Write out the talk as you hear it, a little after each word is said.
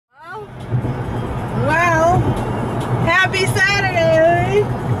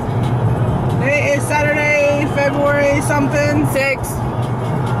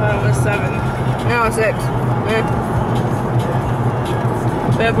7. No, 6.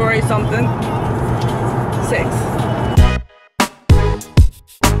 February something. 6.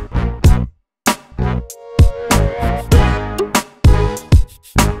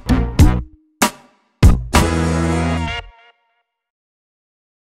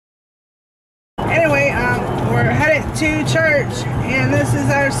 Anyway, we're headed to church, and this is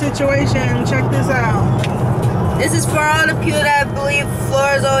our situation. Check this out. This is for all the people that believe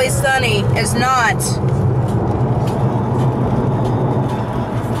Florida is always sunny. It's not.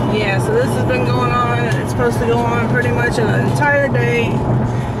 Yeah, so this has been going on. It's supposed to go on pretty much an entire day.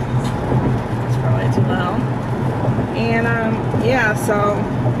 It's probably too loud. And, yeah, so,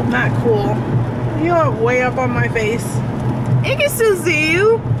 not cool. You're way up on my face. It can still see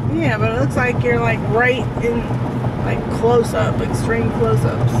you. Yeah, but it looks like you're, like, right in, like, close-up, extreme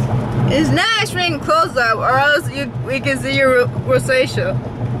close-ups. It's not extreme close-up, or else we can see your rosacea.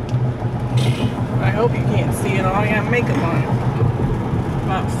 I hope you can't see it all. I got makeup on.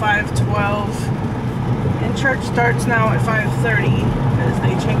 About 5:12. And church starts now at 5:30 because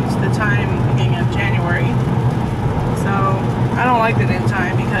they changed the time beginning of January. So I don't like the new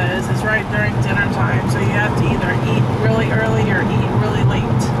time because it's right during dinner time. So you have to either eat really early or eat really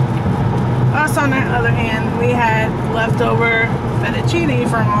late. Us, on the other hand, we had leftover fettuccine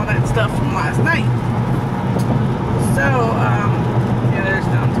from all that stuff from last night. So, yeah, there's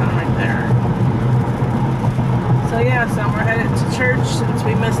downtown right there. So yeah, so we're headed to church since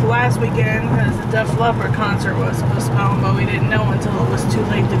we missed last weekend because the Def Leppard concert was postponed, but we didn't know until it was too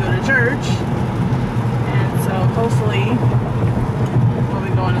late to go to church. And so hopefully we'll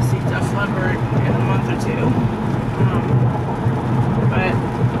be going to see Def Leppard in a month or two. But it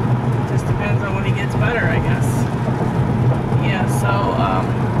just depends on when he gets better, I guess. Yeah, so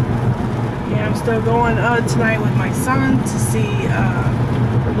yeah, I'm still going tonight with my son to see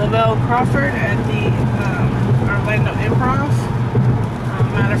Lavell Crawford at the Orlando Improv.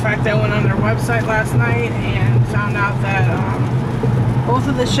 Matter of fact, I went on their website last night and found out that both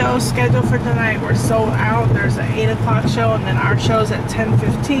of the shows scheduled for tonight were sold out. There's an 8 o'clock show and then our show's at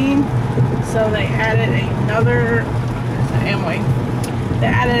 10:15. So they added another, they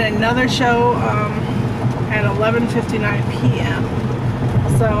added another show at 11:59 p.m.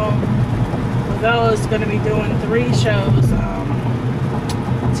 So Lavell is going to be doing 3 shows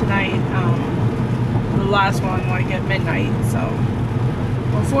tonight. The last one like at midnight. So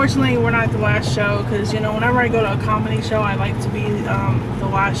unfortunately we're not the last show because, you know, whenever I go to a comedy show I like to be the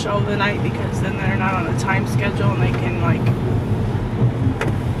last show of the night because then they're not on a time schedule and they can like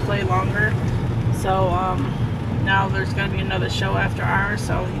play longer. So now there's going to be another show after ours,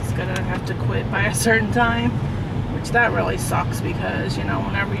 so he's going to have to quit by a certain time, which that really sucks because, you know,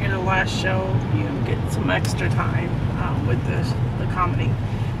 whenever you're the last show you get some extra time with the comedy.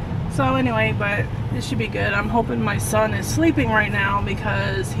 So anyway, but it should be good. I'm hoping my son is sleeping right now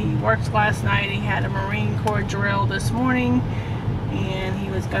because he worked last night. He had a Marine Corps drill this morning and he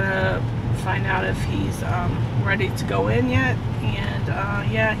was gonna find out if he's ready to go in yet.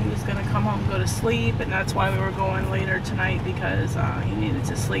 And yeah, he was gonna come home and go to sleep, and that's why we were going later tonight because he needed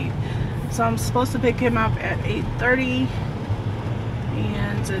to sleep. So I'm supposed to pick him up at 8:30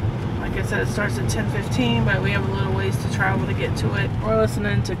 and like I said, it starts at 10:15, but we have a little ways to travel to get to it. We're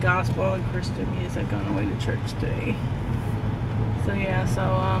listening to gospel and Christian music on the way to church today. So yeah,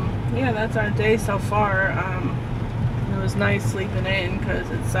 yeah, that's our day so far. It was nice sleeping in because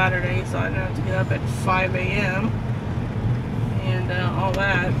it's Saturday, so I don't have to get up at 5 a.m. and all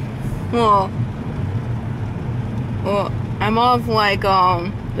that. Well, I'm off like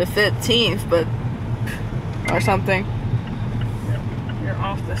the 15th, but or something. You're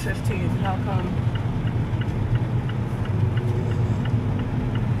off the 15th. How come?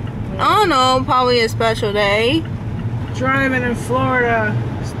 I don't know. Probably a special day. Driving in Florida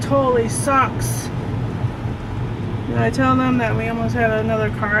totally sucks. Did I tell them that we almost had another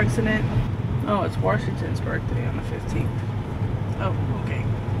car accident? Oh, it's Washington's birthday on the 15th. Oh, okay.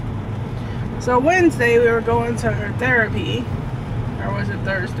 So Wednesday we were going to her therapy. Or was it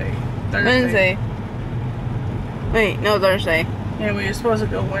Thursday? Wednesday. Wait, no, Thursday. Yeah, we were supposed to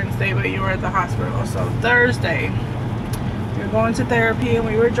go Wednesday, but you were at the hospital. So Thursday, we were going to therapy, and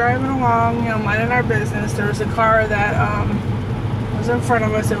we were driving along, you know, minding our business. There was a car that was in front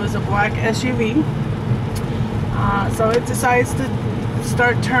of us. It was a black SUV. So it decides to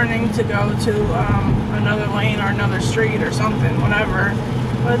start turning to go to another lane or another street or something, whatever.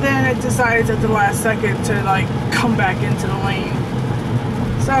 But then it decides at the last second to like come back into the lane.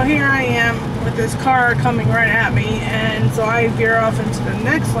 So here I am with this car coming right at me, and so I veer off into the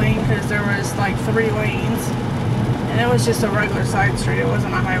next lane because there was like 3 lanes, and it was just a regular side street. It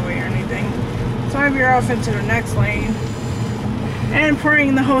wasn't a highway or anything. So I veer off into the next lane, and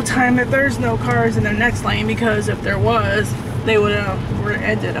praying the whole time that there's no cars in the next lane, because if there was, they would have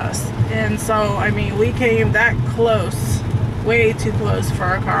rear-ended us. And so, I mean, we came that close, way too close for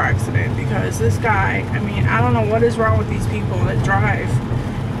a car accident, because this guy, I mean, I don't know what is wrong with these people that drive.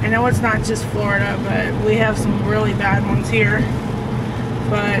 I know it's not just Florida, but we have some really bad ones here.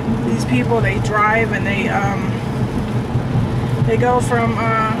 But these people, they drive and they go from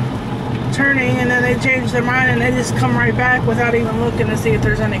turning, and then they change their mind and they just come right back without even looking to see if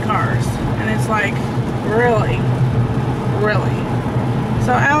there's any cars. And it's like, really?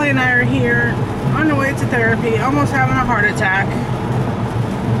 So Allie and I are here on the way to therapy, almost having a heart attack,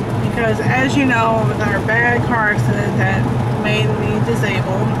 because as you know, with our bad car accident that made me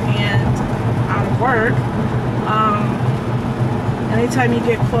disabled and out of work, anytime you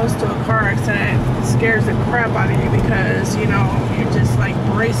get close to a car accident, it scares the crap out of you, because you know, you're just like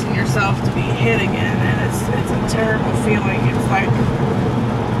bracing yourself to be hit again, and it's a terrible feeling. It's like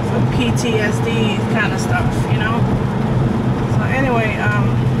some PTSD kind of stuff, you know. So anyway,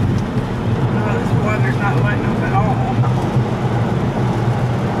 this weather's not letting up at all.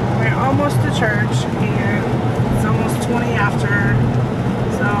 We're almost to church, and it's almost 20 after,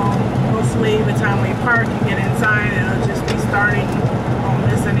 so hopefully by the time we park and get inside, it'll just be starting. Won't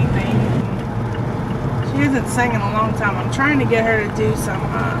miss anything. She hasn't sang in a long time. I'm trying to get her to do some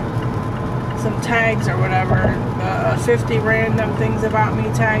tags or whatever. 50 random things about me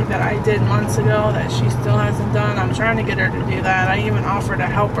tag that I did months ago that she still hasn't done. I'm trying to get her to do that. I even offered to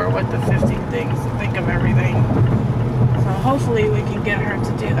help her with the 50 things to think of everything. So hopefully we can get her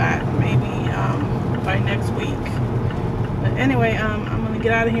to do that maybe by next week. But anyway, I'm gonna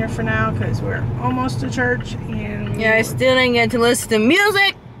get out of here for now because we're almost to church. And yeah, I still didn't get to listen to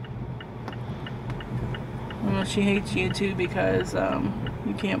music. Well, she hates YouTube because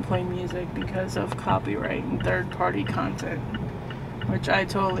you can't play music because of copyright and third-party content, which I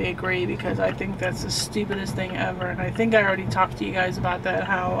totally agree, because I think that's the stupidest thing ever. And I think I already talked to you guys about that,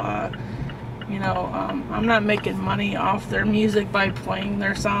 how you know, I'm not making money off their music by playing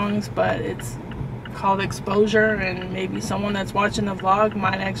their songs, but it's called exposure, and maybe someone that's watching the vlog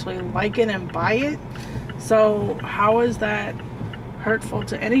might actually like it and buy it. So how is that hurtful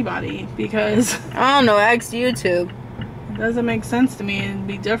to anybody? Because I don't know, ask YouTube. It doesn't make sense to me. It'd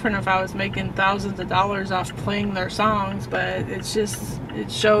be different if I was making thousands of dollars off playing their songs, but it's just,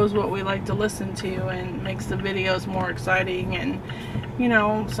 it shows what we like to listen to and makes the videos more exciting. And you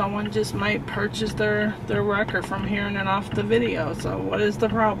know, someone just might purchase their record from hearing it off the video. So what is the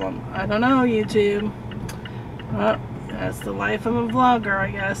problem? I don't know, YouTube. Well, that's the life of a vlogger,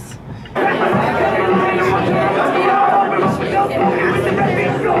 I guess.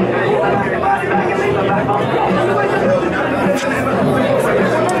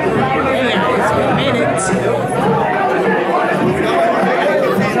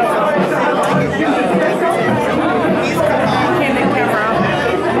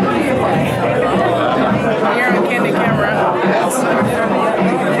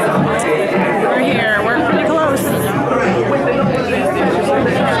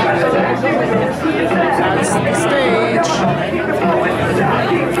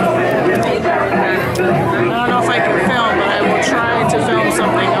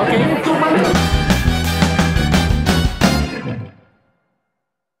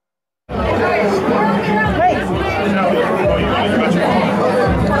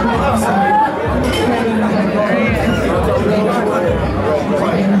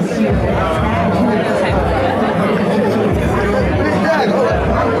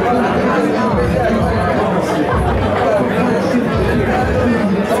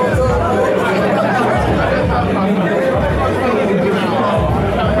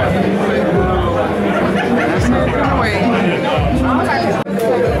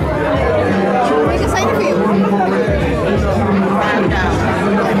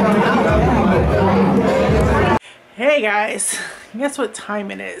 Hey guys, guess what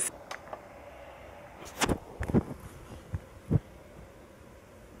time it is?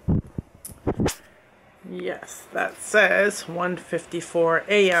 Yes, that says 1:54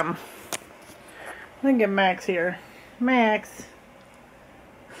 a.m. Let me get Max here. Max.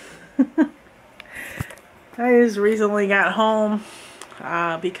 I just recently got home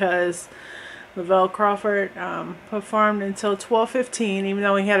because Lavell Crawford performed until 12:15, even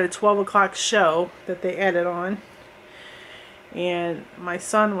though he had a 12 o'clock show that they added on. And my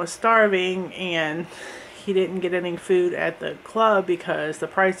son was starving, and he didn't get any food at the club because the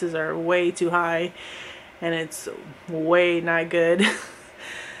prices are way too high and it's way not good.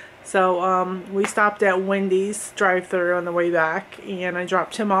 So we stopped at Wendy's drive-thru on the way back, and I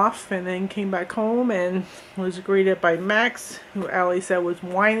dropped him off and then came back home and was greeted by Max, who Allie said was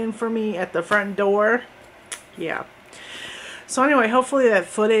whining for me at the front door. Yeah. So anyway, hopefully that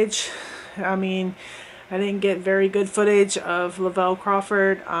footage, I mean, I didn't get very good footage of Lavell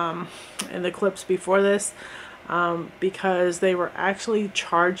Crawford in the clips before this because they were actually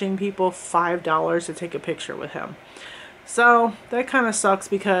charging people $5 to take a picture with him. So that kind of sucks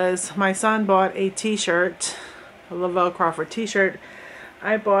because my son bought a t-shirt, a Lavell Crawford t-shirt.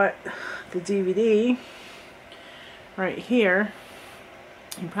 I bought the DVD right here.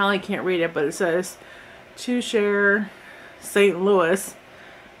 You probably can't read it, but it says "To Share St. Louis,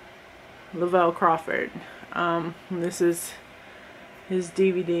 Lavell Crawford." This is his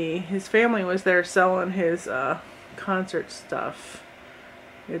DVD. His family was there selling his concert stuff.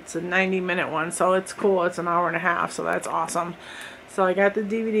 It's a 90-minute one, so it's cool. It's an hour and a half, so that's awesome. So I got the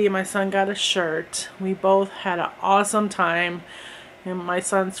DVD, my son got a shirt. We both had an awesome time. And my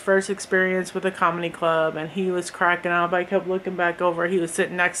son's first experience with a comedy club, and he was cracking up. I kept looking back over. He was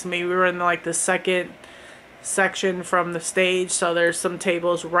sitting next to me. We were in like the second section from the stage, so there's some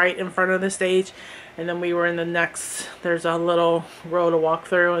tables right in front of the stage, and then we were in the next, there's a little row to walk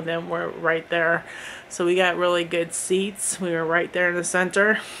through, and then we're right there. So we got really good seats. We were right there in the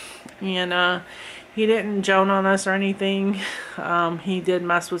center, and he didn't joan on us or anything. He did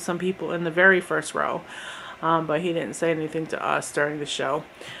mess with some people in the very first row, but he didn't say anything to us during the show.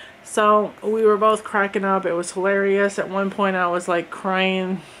 So we were both cracking up. It was hilarious. At one point I was like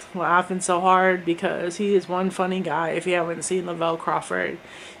crying, laughing so hard because he is one funny guy. If you haven't seen Lavell Crawford,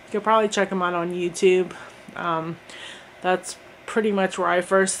 you could probably check him out on YouTube. That's pretty much where I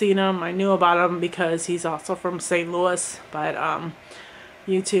first seen him. I knew about him because he's also from St. Louis, but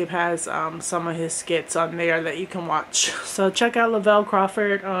YouTube has some of his skits on there that you can watch. So check out Lavell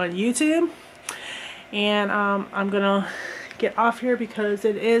Crawford on YouTube. And I'm gonna get off here because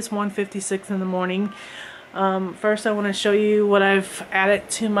it is 1:56 in the morning. First I want to show you what I've added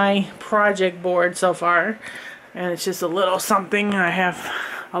to my project board so far, and it's just a little something. I have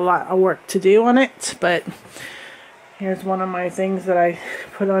a lot of work to do on it, but here's one of my things that I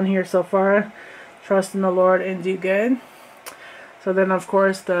put on here so far: trust in the Lord and do good. So then of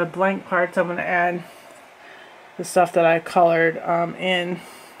course the blank parts, I'm going to add the stuff that I colored in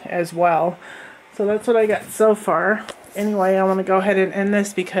as well. So that's what I got so far. Anyway, I want to go ahead and end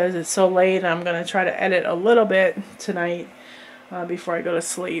this because it's so late. I'm going to try to edit a little bit tonight before I go to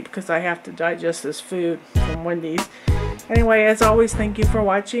sleep because I have to digest this food from Wendy's. Anyway, as always, thank you for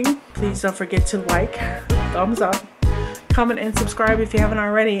watching. Please don't forget to like, thumbs up, comment, and subscribe if you haven't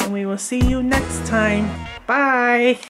already. And we will see you next time. Bye!